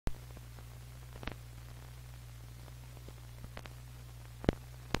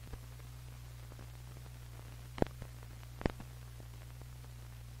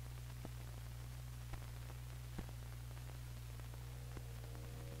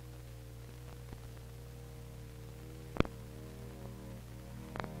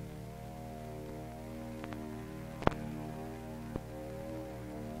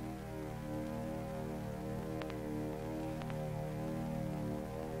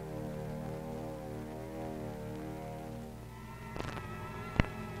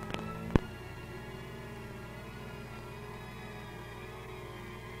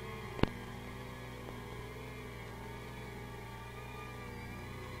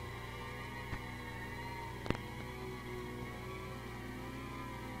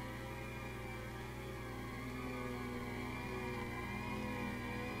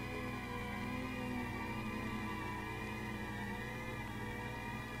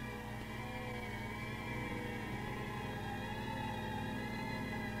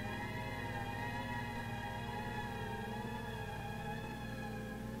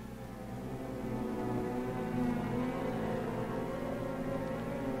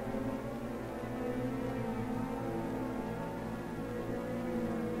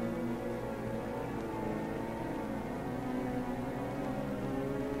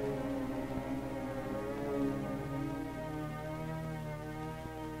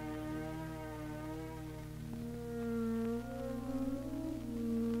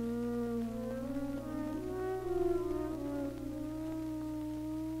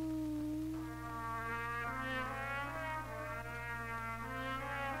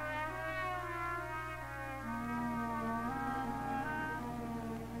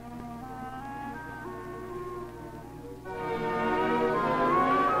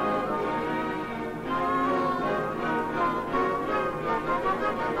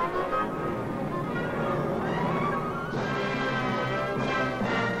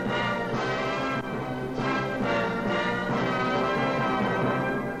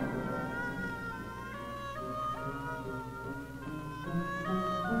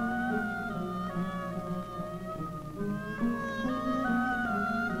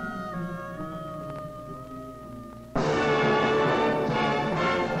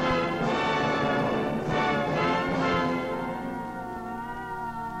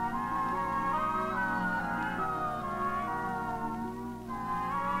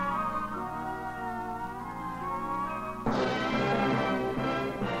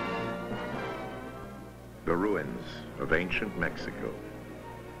of ancient Mexico.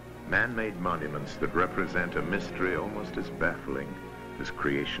 Man-made monuments that represent a mystery almost as baffling as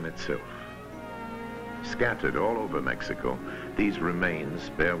creation itself. Scattered all over Mexico, these remains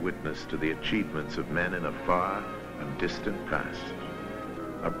bear witness to the achievements of men in a far and distant past,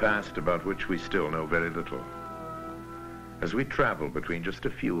 a past about which we still know very little. As we travel between just a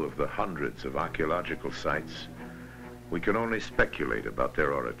few of the hundreds of archaeological sites, we can only speculate about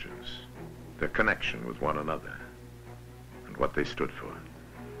their origins, their connection with one another, and what they stood for.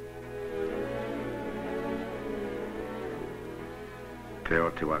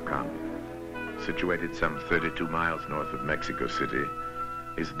 Teotihuacan, situated some 32 miles north of Mexico City,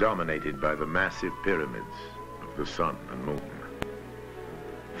 is dominated by the massive pyramids of the sun and moon.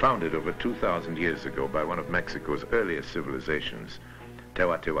 Founded over 2,000 years ago by one of Mexico's earliest civilizations,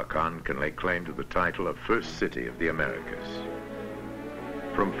 Teotihuacan can lay claim to the title of First City of the Americas.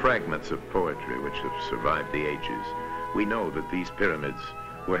 From fragments of poetry which have survived the ages, we know that these pyramids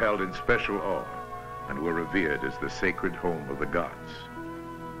were held in special awe and were revered as the sacred home of the gods.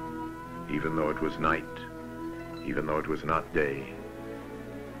 Even though it was night, even though it was not day,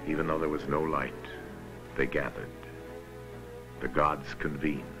 even though there was no light, they gathered. The gods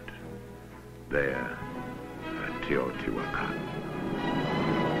convened there at Teotihuacan.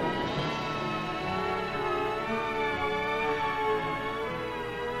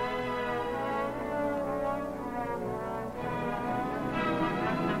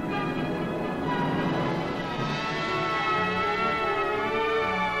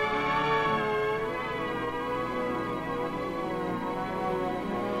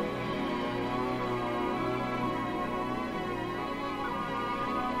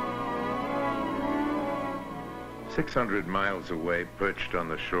 600 miles away, perched on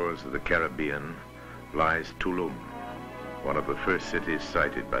the shores of the Caribbean, lies Tulum, one of the first cities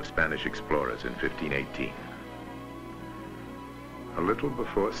sighted by Spanish explorers in 1518. A little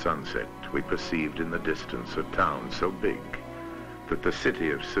before sunset, we perceived in the distance a town so big that the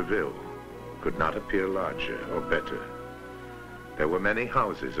city of Seville could not appear larger or better. There were many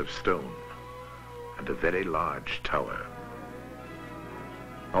houses of stone and a very large tower.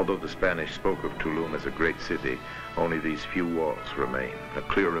 Although the Spanish spoke of Tulum as a great city, only these few walls remain, a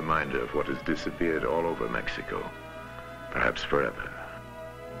clear reminder of what has disappeared all over Mexico, perhaps forever.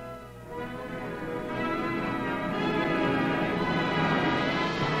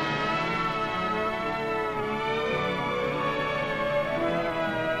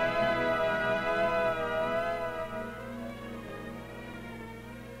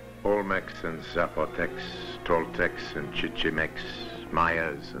 Olmecs and Zapotecs, Toltecs and Chichimecs,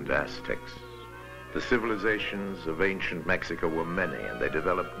 Mayas and Aztecs. The civilizations of ancient Mexico were many, and they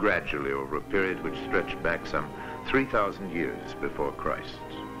developed gradually over a period which stretched back some 3,000 years before Christ.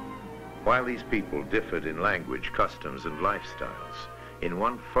 While these people differed in language, customs, and lifestyles, in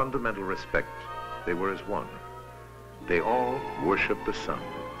one fundamental respect, they were as one. They all worshiped the sun,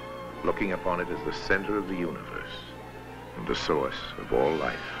 looking upon it as the center of the universe and the source of all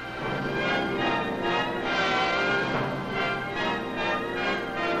life.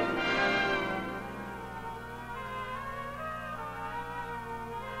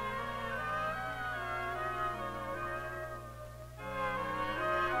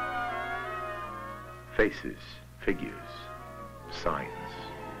 Faces, figures, signs,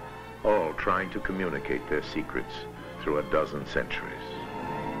 all trying to communicate their secrets through a dozen centuries.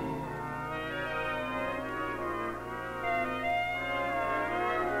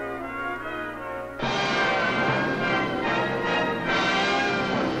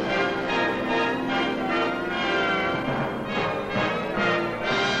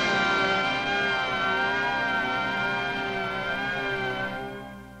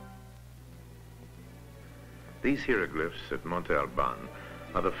 These hieroglyphs at Monte Alban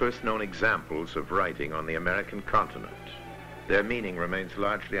are the first known examples of writing on the American continent. Their meaning remains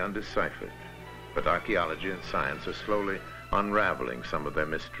largely undeciphered, but archaeology and science are slowly unraveling some of their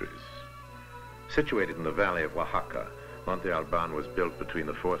mysteries. Situated in the valley of Oaxaca, Monte Alban was built between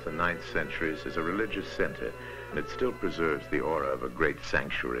the 4th and 9th centuries as a religious center, and it still preserves the aura of a great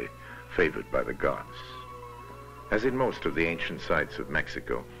sanctuary favored by the gods. As in most of the ancient sites of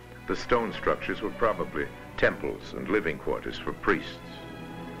Mexico, the stone structures were probably temples and living quarters for priests.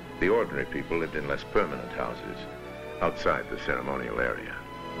 The ordinary people lived in less permanent houses outside the ceremonial area.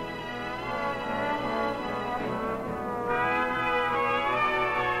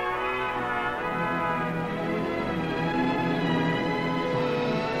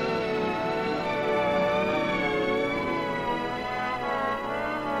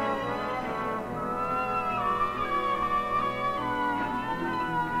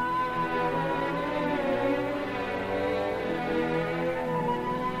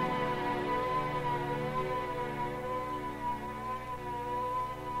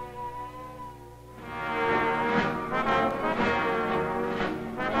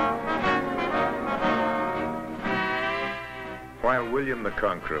 William the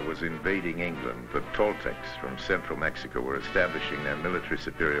Conqueror was invading England, the Toltecs from central Mexico were establishing their military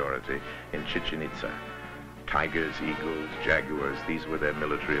superiority in Chichen Itza. Tigers, eagles, jaguars, these were their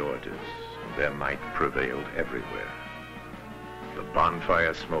military orders, and their might prevailed everywhere. The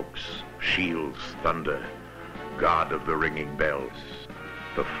bonfire smokes, shields thunder, god of the ringing bells,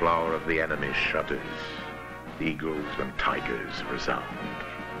 the flower of the enemy shudders, eagles and tigers resound.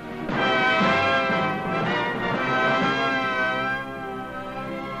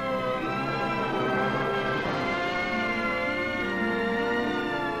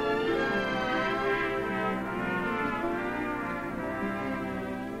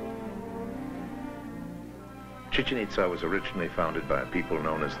 Chichen Itza was originally founded by a people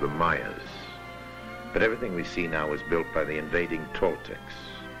known as the Mayas, but everything we see now was built by the invading Toltecs.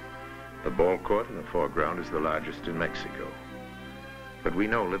 The ball court in the foreground is the largest in Mexico, but we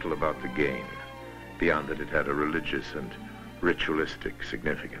know little about the game, beyond that it had a religious and ritualistic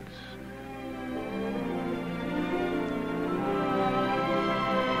significance.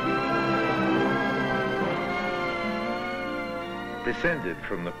 Descended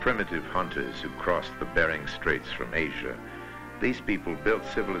from the primitive hunters who crossed the Bering Straits from Asia, these people built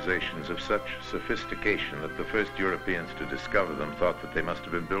civilizations of such sophistication that the first Europeans to discover them thought that they must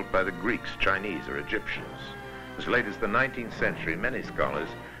have been built by the Greeks, Chinese, or Egyptians. As late as the 19th century, many scholars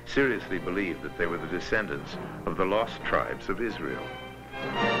seriously believed that they were the descendants of the lost tribes of Israel.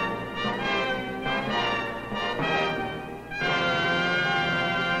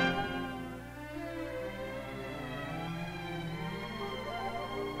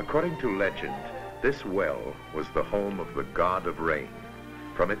 According to legend, this well was the home of the god of rain.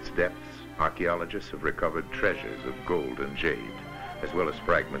 From its depths, archaeologists have recovered treasures of gold and jade, as well as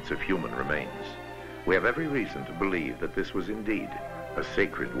fragments of human remains. We have every reason to believe that this was indeed a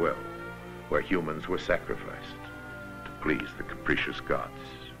sacred well, where humans were sacrificed to please the capricious gods.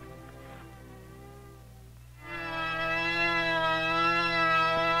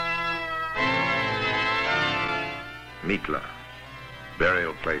 Mitla,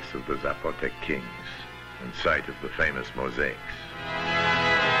 burial place of the Zapotec kings and site of the famous mosaics.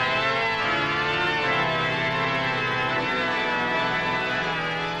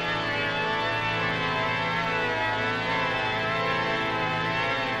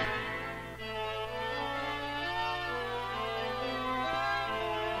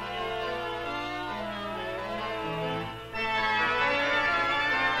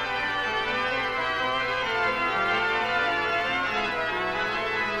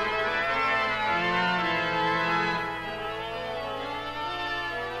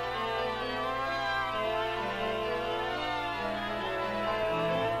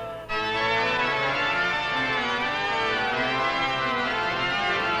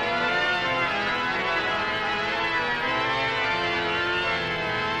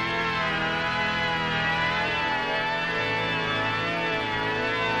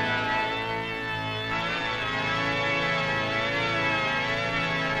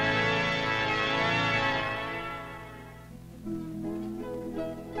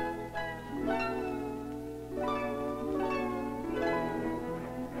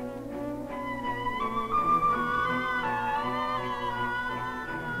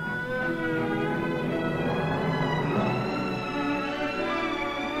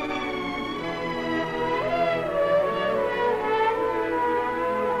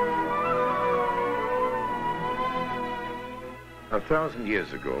 A 1,000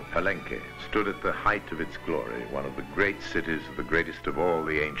 years ago, Palenque stood at the height of its glory, one of the great cities of the greatest of all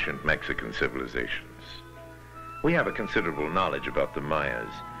the ancient Mexican civilizations. We have a considerable knowledge about the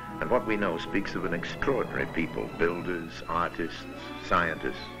Mayas, and what we know speaks of an extraordinary people, builders, artists,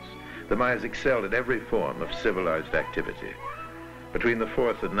 scientists. The Mayas excelled at every form of civilized activity. Between the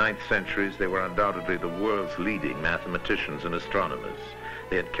 4th and 9th centuries, they were undoubtedly the world's leading mathematicians and astronomers.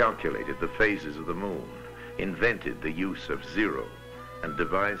 They had calculated the phases of the moon, invented the use of zero, and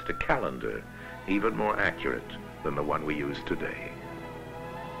devised a calendar even more accurate than the one we use today.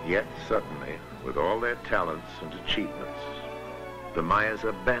 Yet suddenly, with all their talents and achievements, the Mayas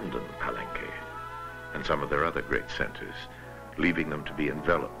abandoned Palenque and some of their other great centers, leaving them to be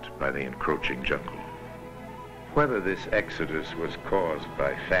enveloped by the encroaching jungle. Whether this exodus was caused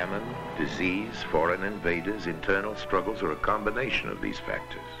by famine, disease, foreign invaders, internal struggles, or a combination of these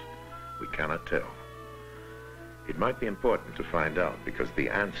factors, we cannot tell. It might be important to find out, because the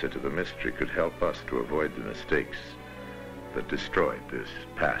answer to the mystery could help us to avoid the mistakes that destroyed this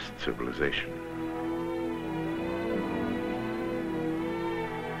past civilization.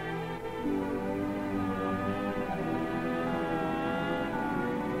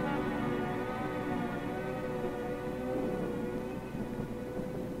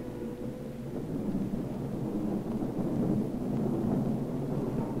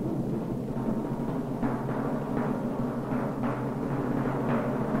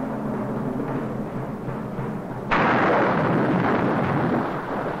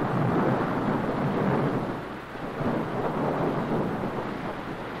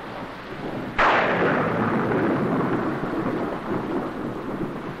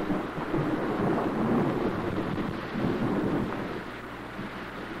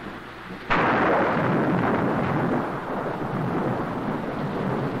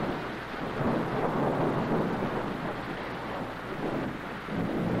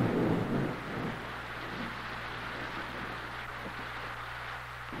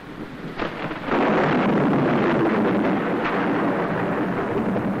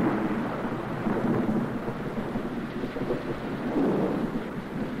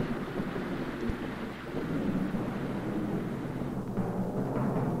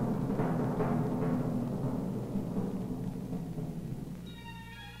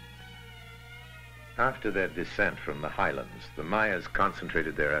 After their descent from the highlands, the Mayas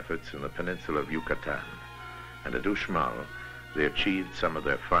concentrated their efforts in the peninsula of Yucatan, and at Uxmal, they achieved some of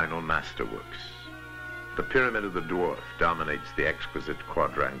their final masterworks. The Pyramid of the Dwarf dominates the exquisite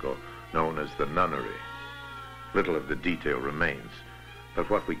quadrangle known as the Nunnery. Little of the detail remains, but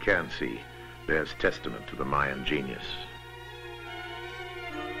what we can see bears testament to the Mayan genius.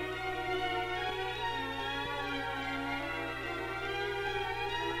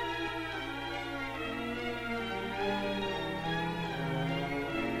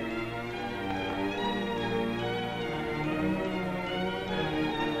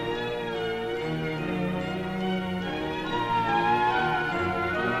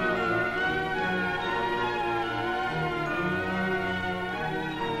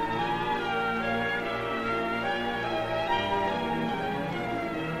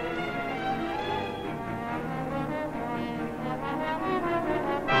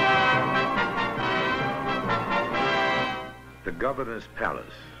 The Governor's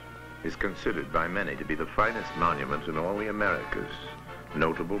Palace is considered by many to be the finest monument in all the Americas,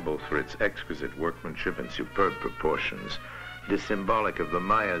 notable both for its exquisite workmanship and superb proportions. It is symbolic of the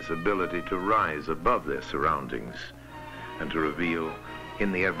Mayas' ability to rise above their surroundings and to reveal,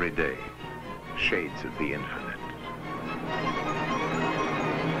 in the everyday, shades of the infinite.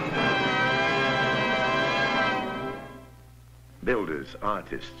 Builders,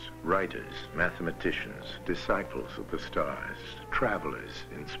 artists, writers, mathematicians, disciples of the stars, travelers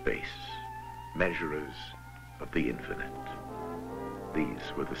in space, measurers of the infinite.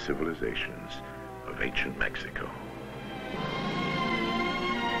 These were the civilizations of ancient Mexico.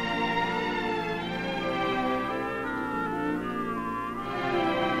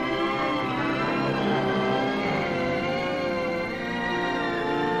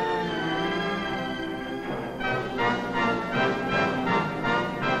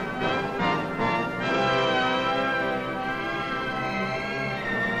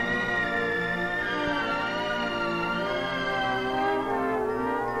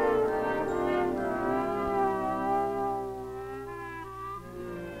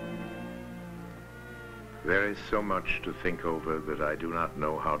 There is so much to think over that I do not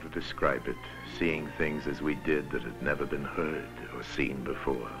know how to describe it, seeing things as we did that had never been heard or seen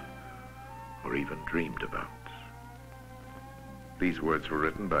before, or even dreamed about. These words were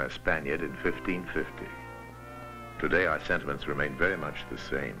written by a Spaniard in 1550. Today our sentiments remain very much the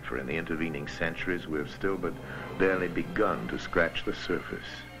same, for in the intervening centuries we have still but barely begun to scratch the surface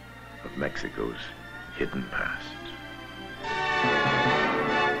of Mexico's hidden past.